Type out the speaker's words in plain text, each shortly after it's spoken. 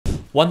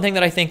One thing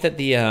that I think that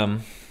the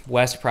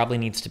West probably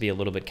needs to be a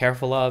little bit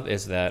careful of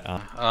is that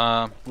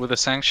With the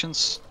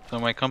sanctions, so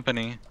my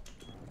company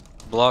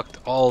blocked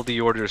all the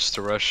orders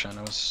to Russia, and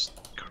it was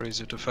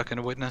crazy to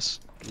fucking witness.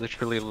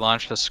 Literally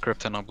launched a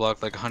script and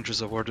unblocked like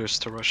hundreds of orders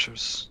to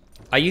Russians.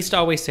 I used to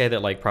always say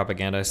that like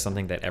propaganda is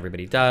something that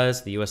everybody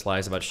does. The U.S.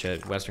 lies about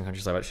shit, Western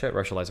countries lie about shit,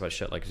 Russia lies about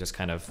shit. Like it's just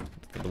kind of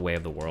the way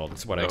of the world.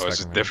 It's what I No, expect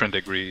it's from different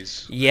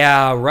degrees.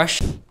 Yeah,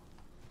 Russia.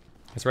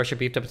 Has Russia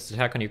beefed up its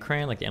attack on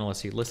Ukraine like the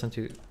analysts you listened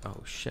to?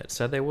 Oh shit,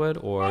 said they would,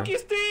 or Monkey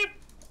Steve!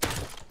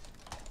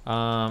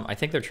 I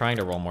think they're trying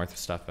to roll more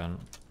stuff in.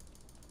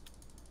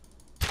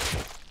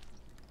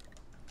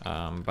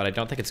 But I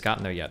don't think it's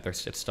gotten there yet.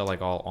 It's still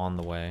like all on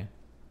the way.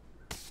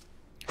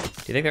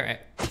 Do you think there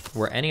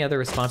were any other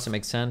response that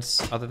makes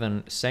sense other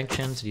than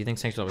sanctions? Do you think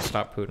sanctions will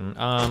stop Putin?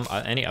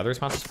 Any other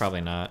responses?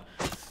 Probably not.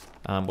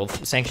 Will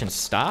sanctions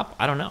stop?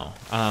 I don't know.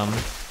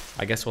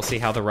 I guess we'll see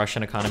how the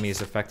Russian economy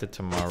is affected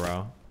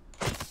tomorrow.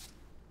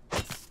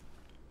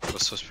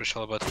 What's so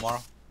special about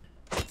tomorrow?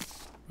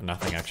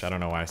 Nothing, actually. I don't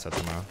know why I said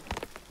tomorrow.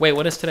 Wait,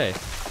 what is today?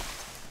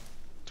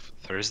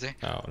 Thursday?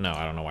 Oh, no,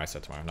 I don't know why I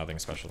said tomorrow. Nothing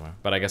special tomorrow.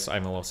 But I guess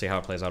we'll see how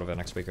it plays out over the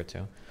next week or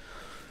two.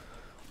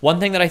 One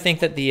thing that I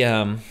think that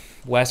the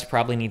West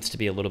probably needs to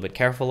be a little bit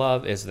careful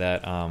of is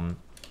that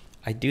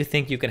I do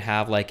think you can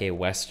have like a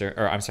Western,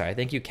 or I'm sorry, I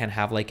think you can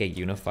have like a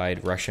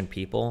unified Russian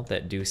people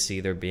that do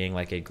see there being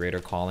like a greater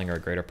calling or a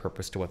greater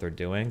purpose to what they're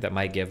doing that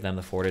might give them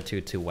the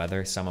fortitude to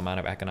weather some amount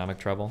of economic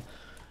trouble.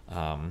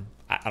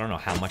 I don't know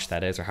how much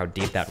that is or how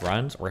deep that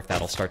runs, or if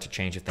that'll start to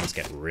change if things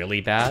get really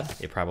bad.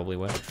 It probably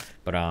would.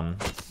 But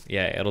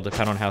yeah, it'll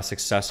depend on how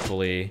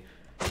successfully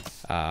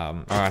or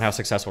on how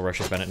successful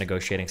Russia's been at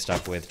negotiating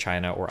stuff with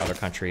China or other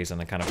countries and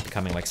then kind of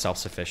becoming like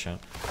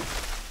self-sufficient.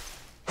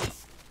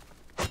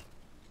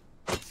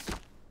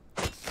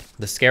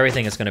 The scary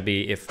thing is going to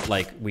be if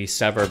like we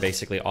sever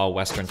basically all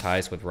Western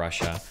ties with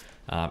Russia.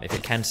 If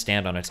it can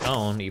stand on its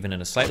own, even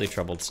in a slightly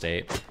troubled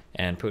state,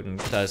 and Putin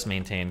does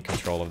maintain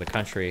control of the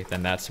country,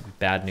 then that's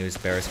bad news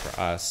bears for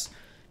us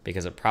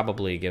because it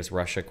probably gives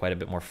Russia quite a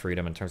bit more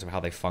freedom in terms of how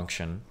they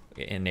function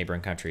in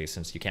neighboring countries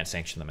since you can't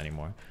sanction them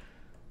anymore.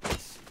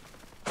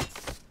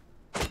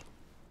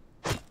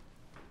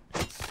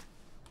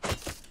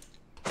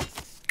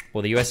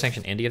 Will the U.S.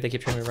 sanction India if they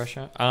keep trading with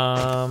Russia?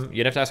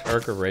 You'd have to ask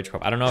Eric or Rage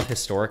Pub. I don't know if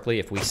historically,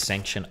 if we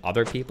sanction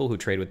other people who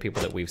trade with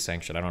people that we've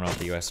sanctioned. I don't know if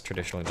the U.S.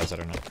 traditionally does that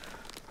or not.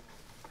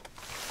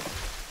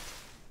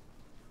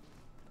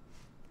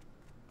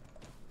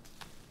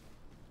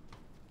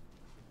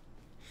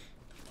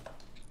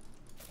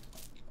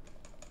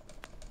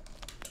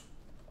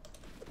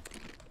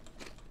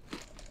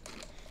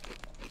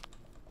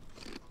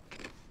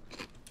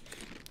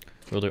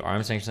 We'll do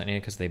arms sanctions on India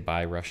because they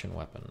buy Russian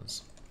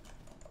weapons.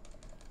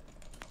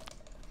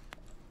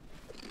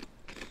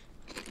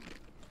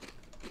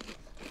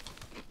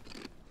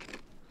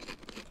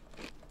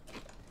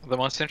 The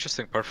most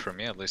interesting part for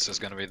me, at least, is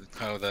gonna be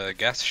how the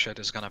gas shit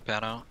is gonna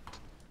pan out.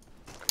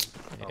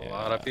 Yeah. A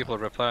lot of people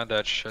reply on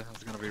that shit.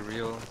 It's gonna be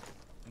real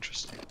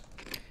interesting.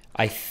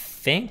 I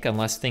think,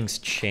 unless things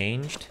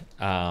changed,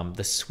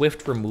 the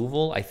swift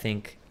removal, I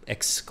think,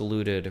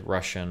 excluded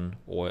Russian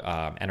oil,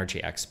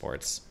 energy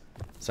exports.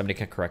 Somebody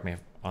can correct me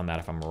on that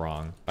if I'm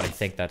wrong, but I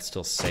think that's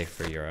still safe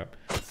for Europe.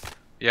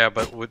 Yeah,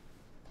 but would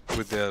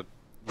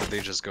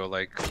they just go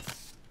like,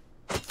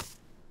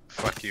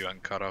 fuck you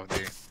and cut off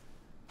the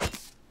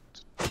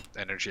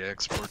energy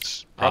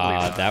exports? Probably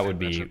not, that would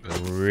be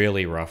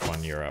really rough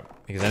on Europe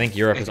because I think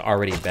Europe has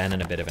already been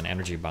in a bit of an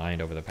energy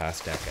bind over the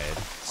past decade.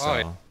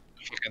 So.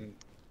 Fucking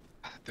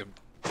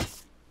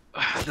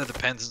the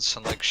dependence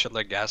on like shit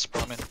like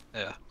Gazprom and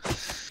yeah.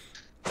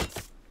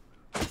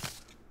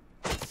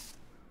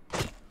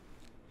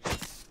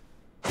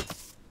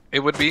 It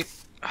would be. It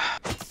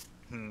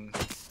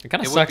kind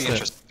of would sucks. Be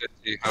interesting to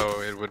see how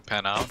it would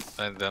pan out,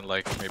 and then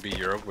like maybe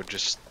Europe would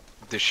just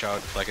dish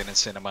out like an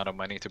insane amount of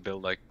money to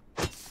build like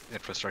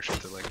infrastructure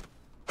to like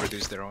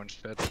produce their own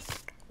shit.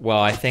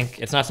 Well, I think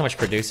it's not so much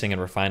producing and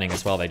refining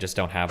as well. They just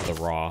don't have the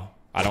raw.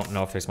 I don't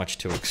know if there's much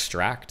to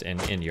extract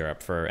in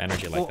Europe for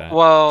energy like that.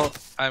 Well,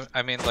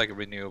 I mean like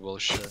renewable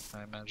shit,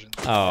 I imagine.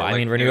 Oh, I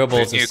mean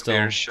renewables is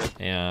still. Shit.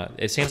 Yeah,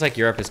 it seems like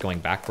Europe is going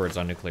backwards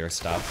on nuclear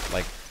stuff.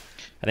 Like,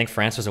 I think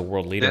France was a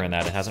world leader in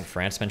that. And hasn't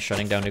France been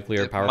shutting down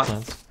nuclear power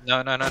plants?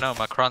 No.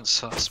 Macron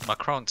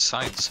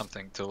signed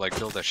something to like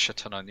build a shit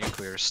ton of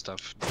nuclear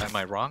stuff. Am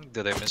I wrong?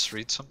 Did I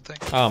misread something?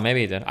 Oh, maybe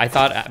he did. I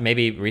thought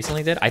maybe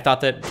recently did. I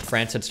thought that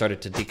France had started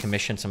to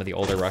decommission some of the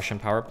older Russian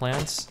power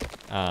plants.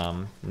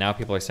 Now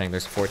people are saying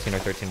there's 14 or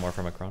 13 more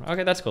for Macron.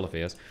 Okay, that's cool if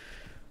he is.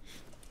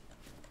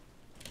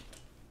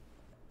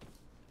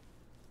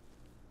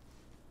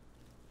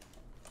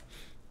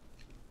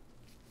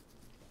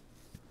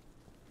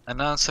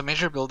 Announced a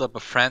major buildup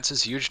of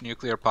France's huge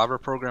nuclear power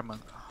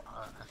program.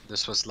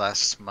 This was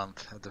last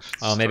month.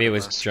 Oh, maybe it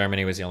was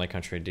Germany was the only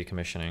country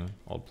decommissioning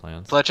old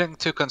plants. Pledging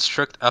to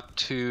construct up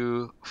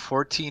to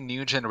 14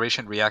 new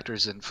generation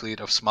reactors and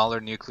fleet of smaller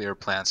nuclear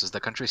plants as the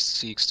country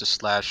seeks to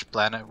slash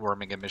planet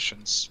warming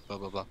emissions. Blah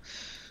blah blah.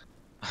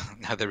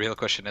 Now the real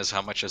question is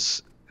how much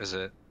is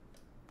it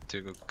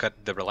to cut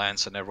the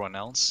reliance on everyone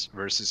else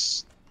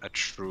versus a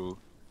true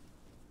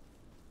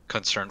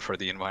concern for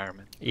the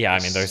environment. Yeah, I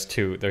mean,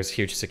 there's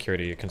huge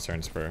security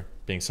concerns for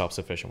being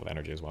self-sufficient with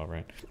energy as well,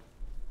 right?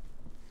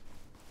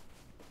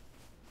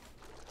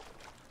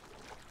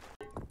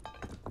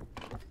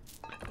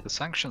 The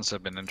sanctions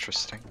have been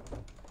interesting.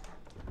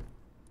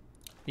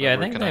 Yeah, I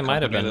think they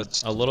might have been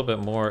a little bit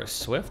more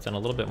swift and a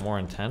little bit more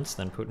intense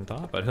than Putin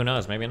thought, but who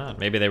knows? Maybe not.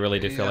 Maybe they really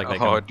do feel like they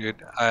can. Oh, dude,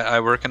 I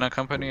work in a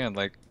company and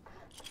like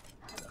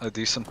a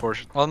decent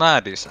portion. Well,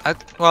 not a decent.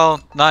 Well,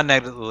 not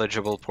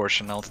negligible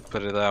portion. I'll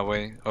put it that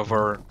way. Of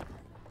our,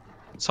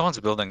 someone's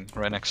building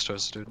right next to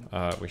us, dude.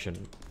 We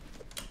should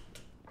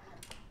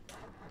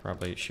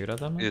probably shoot at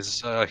them.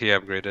 Is he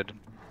upgraded?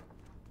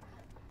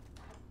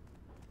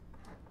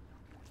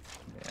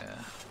 Yeah,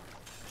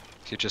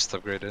 he just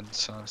upgraded,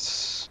 so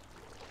it's.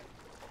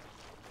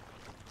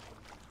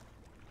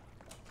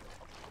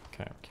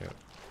 Okay, cute.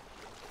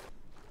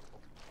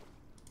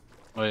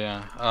 Oh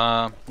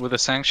yeah, with the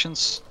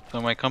sanctions,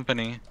 so my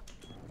company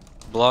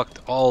blocked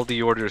all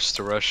the orders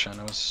to Russia,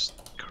 and it was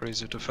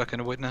crazy to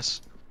fucking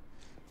witness.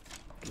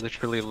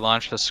 Literally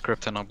launched a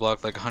script and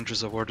unblocked like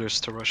hundreds of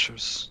orders to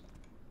Russians.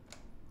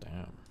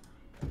 Damn.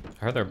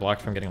 I heard they're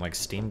blocked from getting like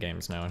Steam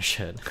games now and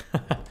shit.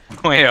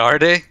 Wait, are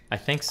they? I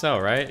think so,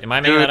 right? Am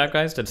I making that up,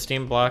 guys? Did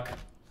Steam block?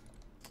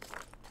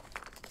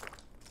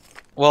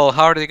 Well,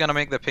 how are they gonna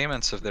make the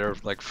payments if they're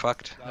like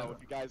fucked? So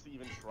if you guys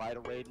even try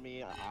to raid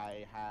me,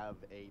 I have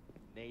a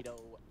NATO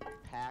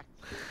pact.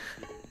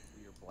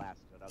 You're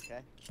blasted,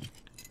 okay?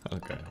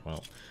 Okay,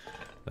 well,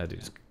 that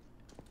dude's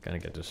gonna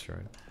get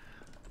destroyed.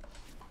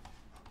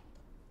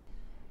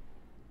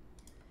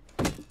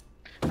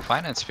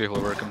 Finance people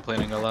were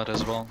complaining a lot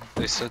as well.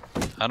 They said,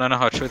 I don't know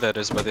how true that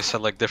is, but they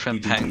said like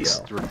different banks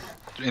were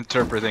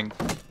interpreting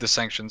the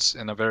sanctions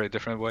in a very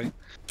different way.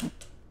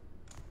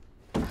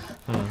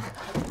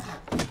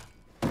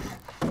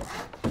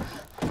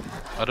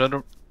 I don't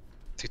know.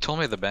 He told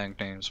me the bank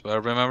names, but I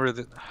remember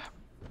that.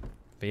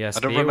 But yes,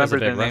 I don't was remember a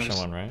big their Russian names.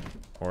 one, right?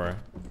 Or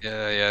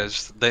Yeah.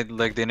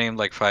 They named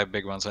like 5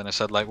 big ones, and I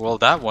said like, well,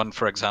 that one,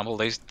 for example,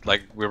 they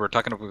like we were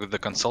talking with the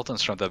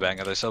consultants from the bank,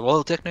 and they said,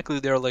 well,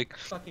 technically there are like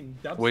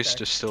ways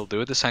to still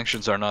do it. The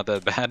sanctions are not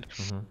that bad,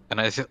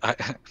 and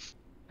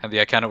and the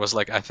accountant was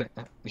like, I think,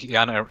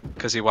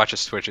 because he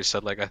watches Twitch, he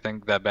said like, I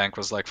think that bank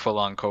was like full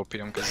on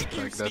copium, because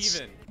like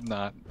that's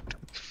not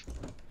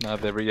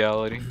the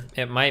reality.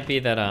 it might be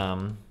that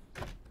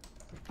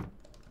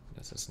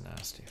this is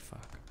nasty.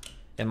 Fuck.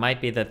 It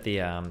might be that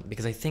the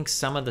because I think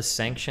some of the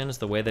sanctions,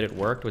 the way that it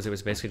worked was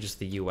basically just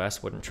the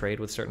U.S. wouldn't trade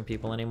with certain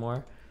people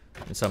anymore,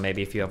 and so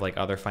maybe if you have like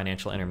other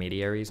financial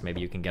intermediaries,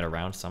 maybe you can get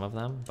around some of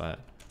them. But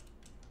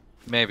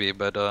maybe,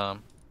 but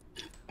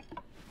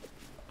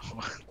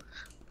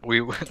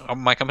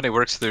my company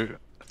works through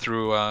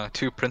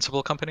 2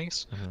 principal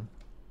companies,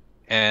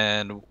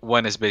 and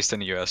one is based in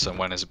the US and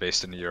one is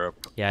based in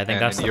Europe. Yeah, I think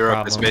and that's in the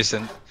Europe problem. is based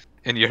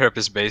in Europe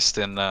is based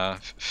in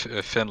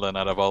Finland,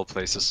 out of all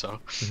places. So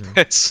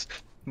it's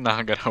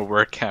not gonna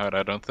work out,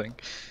 I don't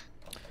think.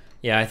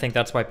 Yeah, I think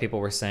that's why people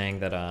were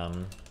saying that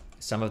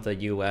some of the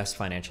U.S.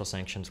 financial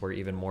sanctions were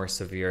even more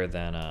severe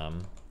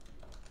than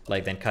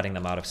than cutting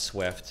them out of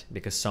SWIFT,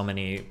 because so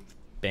many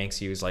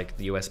banks use like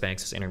the U.S.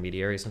 banks as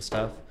intermediaries and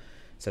stuff.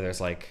 So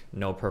there's like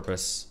no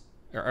purpose,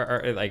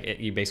 or like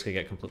you basically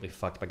get completely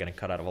fucked by getting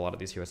cut out of a lot of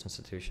these U.S.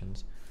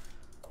 institutions.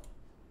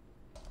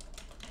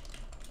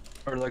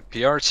 Or like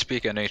PR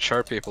speak and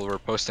HR people were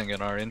posting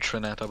in our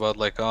intranet about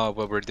like, oh,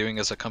 what we're doing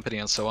as a company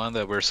and so on,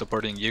 that we're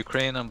supporting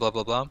Ukraine and blah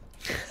blah blah.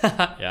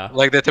 Yeah.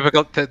 Like the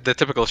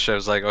typical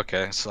shows, like,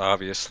 okay, so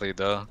obviously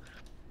the,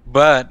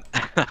 but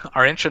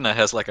our intranet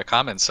has like a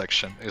comment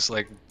section. It's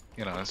like,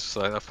 you know, it's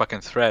like a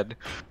fucking thread.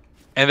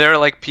 And there are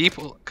like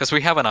people, because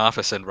we have an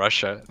office in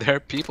Russia, there are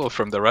people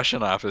from the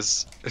Russian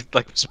office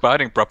like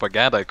spouting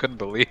propaganda. I couldn't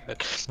believe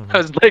it. I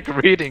was like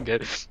reading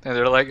it, and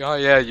they're like, oh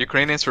yeah,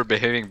 Ukrainians were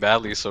behaving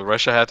badly, so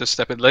Russia had to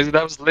step in. Like,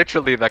 that was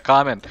literally the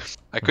comment.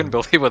 I couldn't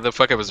believe what the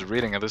fuck I was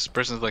reading, and this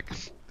person's like,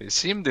 they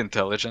seemed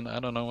intelligent.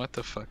 I don't know what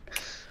the fuck.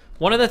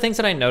 One of the things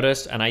that I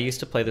noticed, and I used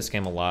to play this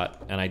game a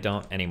lot, and I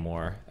don't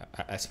anymore,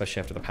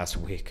 especially after the past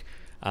week,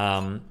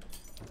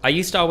 I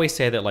used to always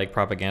say that like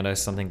propaganda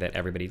is something that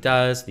everybody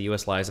does. The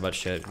U.S. lies about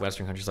shit,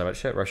 Western countries lie about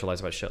shit, Russia lies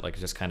about shit. Like,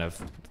 it's just kind of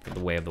the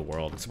way of the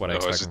world. It's what I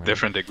expect. It's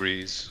different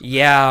degrees.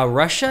 Yeah,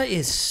 Russia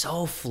is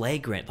so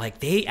flagrant. Like,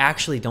 they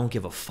actually don't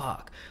give a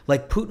fuck.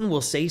 Like, Putin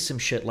will say some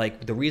shit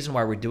like, the reason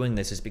why we're doing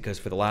this is because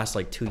for the last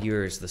like 2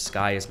 years the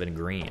sky has been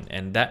green,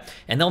 and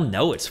they'll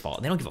know it's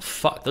false. They don't give a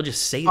fuck. They'll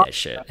just say that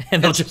shit,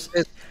 and they'll just.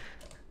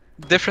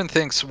 Different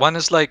things. One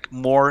is like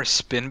more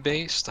spin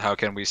based. How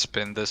can we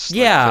spin this?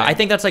 Yeah, like, I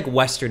think that's like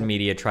Western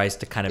media tries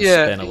to kind of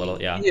spin a little.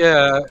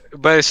 Yeah,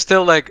 but it's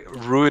still like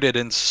rooted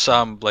in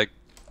some like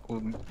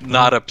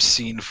not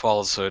obscene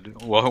falsehood.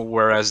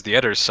 Whereas the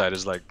other side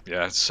is like,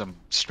 yeah, some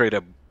straight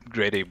up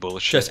grade A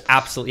bullshit. Just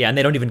absolutely, yeah, and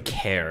they don't even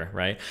care,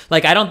 right?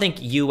 Like, I don't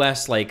think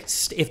U.S. like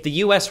if the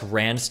U.S.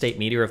 ran state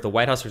media, or if the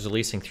White House was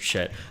releasing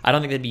shit, I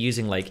don't think they'd be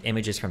using like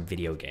images from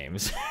video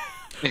games.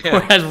 Yeah.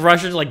 Whereas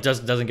Russia like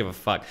just doesn't give a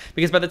fuck,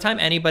 because by the time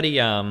anybody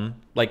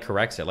like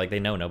corrects it, like they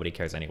know nobody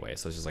cares anyway,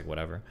 so it's just like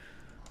whatever.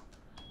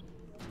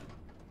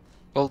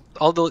 Well,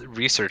 all the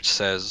research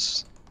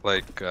says,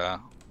 like,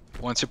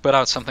 once you put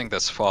out something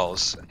that's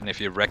false, and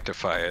if you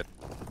rectify it,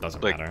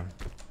 Doesn't like, matter.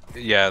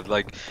 yeah,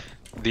 like,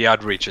 the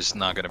outreach is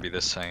not gonna be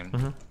the same.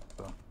 Mhm.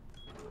 So.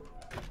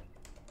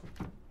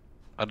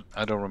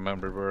 I don't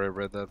remember where I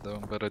read that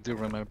though, but I do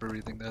remember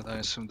reading that. I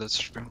assume that's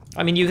true.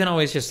 I mean, you can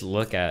always just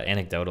look at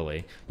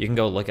anecdotally. You can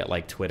go look at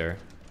like Twitter,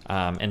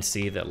 and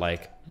see that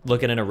like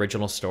look at an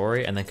original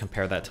story and then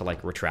compare that to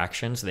like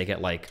retractions. They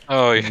get like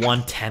Oh, yeah.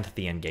 1/10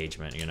 the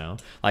engagement. You know,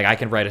 like I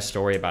can write a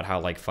story about how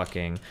like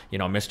fucking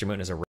Mr.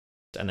 Moon is a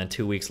racist, and then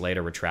 2 weeks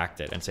later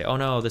retract it and say, oh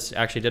no, this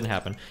actually didn't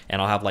happen,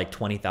 and I'll have like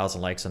 20,000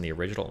 likes on the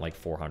original and like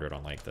 400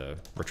 on like the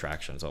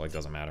retraction. So it like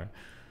doesn't matter.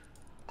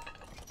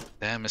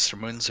 Damn, Mr.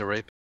 Moon's a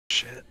rapist.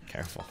 Shit.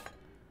 Careful.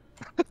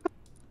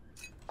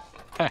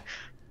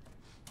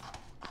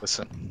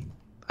 Listen,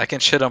 I can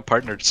shit on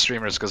partnered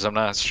streamers because I'm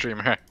not a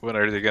streamer. What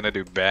are they gonna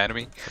do? Ban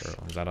me?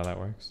 Is that how that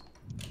works?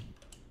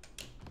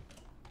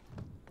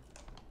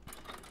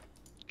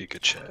 You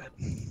could chat.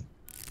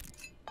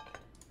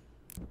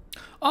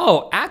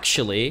 Oh,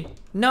 actually,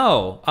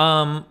 no.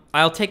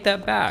 I'll take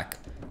that back.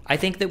 I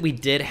think that we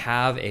did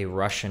have a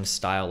Russian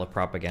style of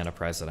propaganda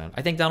president.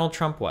 I think Donald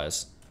Trump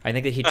was. I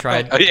think that he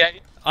tried. Oh, yeah.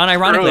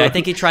 Unironically, True. I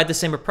think he tried the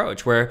same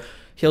approach where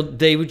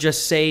they would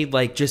just say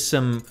like just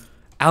some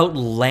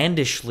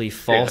outlandishly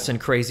false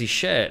and crazy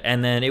shit,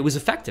 and then it was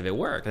effective. It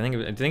worked. I think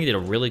he did a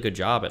really good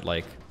job at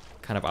like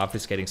kind of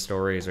obfuscating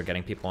stories or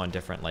getting people on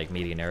different like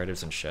media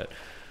narratives and shit.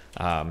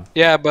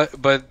 Yeah,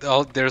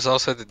 but there's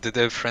also the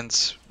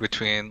difference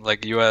between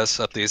like U.S.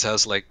 at least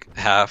has like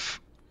half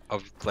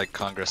of like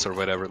Congress or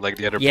whatever, like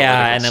the other.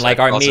 Yeah, and then like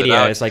our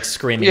media is like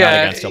screaming out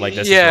against it, like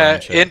this is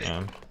wrong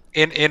and shit.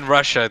 In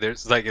Russia,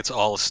 there's like it's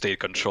all state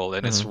controlled,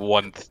 and it's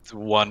one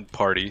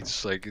party.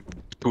 It's like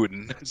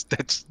Putin.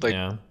 That's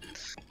like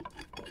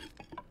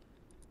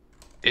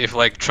if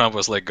like Trump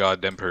was like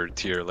God Emperor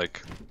tier,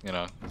 like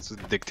it's a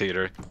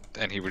dictator,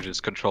 and he would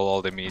just control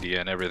all the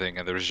media and everything,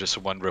 and there was just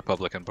one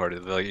Republican party.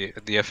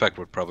 The effect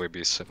would probably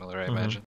be similar, I imagine.